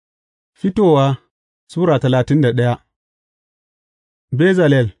Fitowa Sura 31.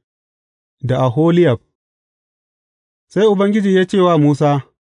 Bezalel da Oholiyab. Sai Ubangiji ya ce wa Musa,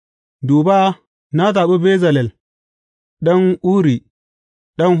 Duba, na zaɓi Bezalel ɗan Uri,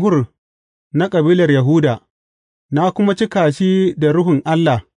 ɗan Hur na kabilar Yahuda, na kuma cika shi da Ruhun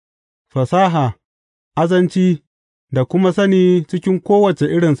Allah, fasaha, azanci da kuma sani cikin kowace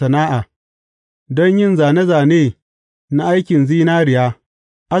irin sana'a, don yin zāne zāne na aikin zinariya,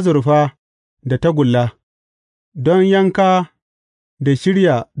 azurfa da tagulla, don yanka da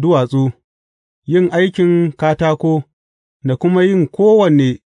shirya duwatsu, yin aikin katako da kuma yin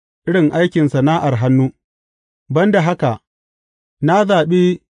kowane irin aikin sana'ar hannu. Ban da haka, na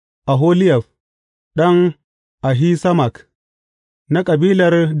zaɓi Oholiyab ɗan Ahisamak na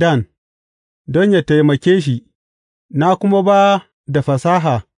kabilar Dan don yă taimake shi, na kuma ba da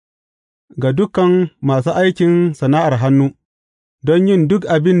fasaha ga dukan masu aikin sana'ar hannu, don yin duk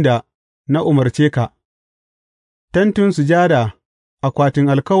abin da na umarce ka, Tentin Sujada, akwatin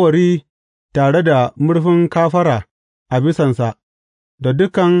alkawari tare da murfin kafara a bisansa, da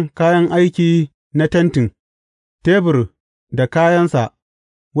dukan kayan aiki na tentin, tebur da kayansa,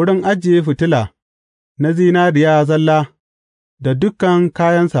 wurin ajiye fitila na zinariya zalla da dukan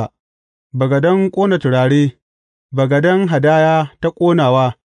kayansa, bagaden ƙona turare, bagaden hadaya ta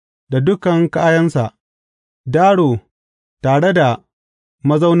ƙonawa da dukan kayansa, daro tare da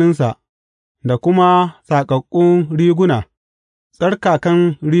mazauninsa, da kuma saƙaƙƙun riguna,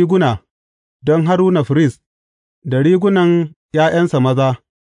 tsarkakan riguna don Haruna firist da rigunan ’ya'yansa maza,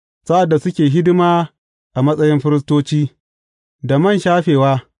 sa'ad da suke hidima a matsayin firistoci, da man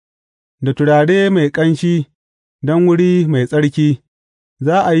shafewa, da turare mai ƙanshi don wuri mai tsarki,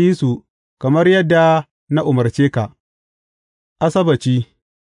 za a yi su kamar yadda na umarce ka. Asabbaci.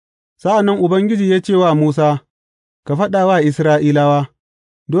 Sa'an nan Ubangiji ya ce wa Musa, Ka faɗa wa Isra'ilawa,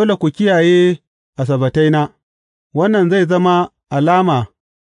 Dole ku kiyaye Asabbataina, wannan zai zama alama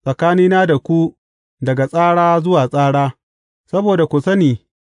tsakanina da ku daga tsara zuwa tsara, saboda ku sani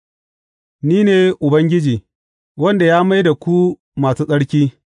ni ne Ubangiji, wanda ya mai da ku masu tsarki.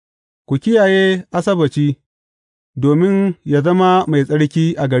 Ku kiyaye Asabbaci, domin yă zama mai tsarki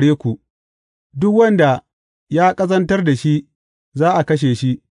a gare ku, duk wanda ya ƙazantar da shi, za a kashe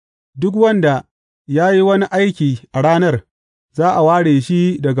shi, duk wanda ya yi wani aiki a ranar, za a ware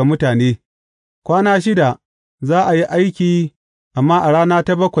shi daga mutane. Kwana shida za a yi aiki, amma a rana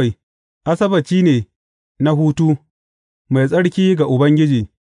ta bakwai, Asabbaci ne na hutu, mai tsarki ga Ubangiji.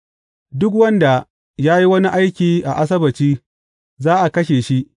 Duk wanda ya yi wani aiki a Asabbaci, za a kashe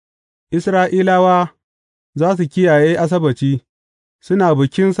shi. Isra'ilawa za su kiyaye Asabbaci, suna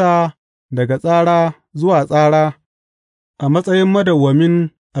bikinsa daga tsara zuwa tsara a matsayin madawwamin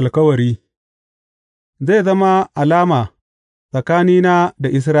alkawari. Zai zama alama tsakanina da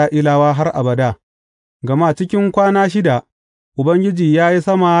Isra'ilawa har abada, gama cikin kwana shida Ubangiji ya yi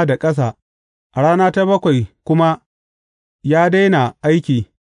sama da ƙasa, a rana ta bakwai kuma ya daina aiki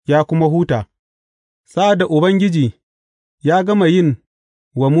ya kuma huta. Sa'ad da Ubangiji ya gama yin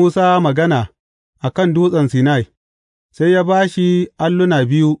wa Musa magana a kan Dutsen Sinai, sai ya ba shi alluna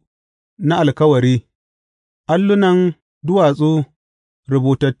biyu na alkawari, allunan duwatsu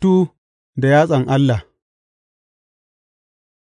rubutattu da yatsan Allah.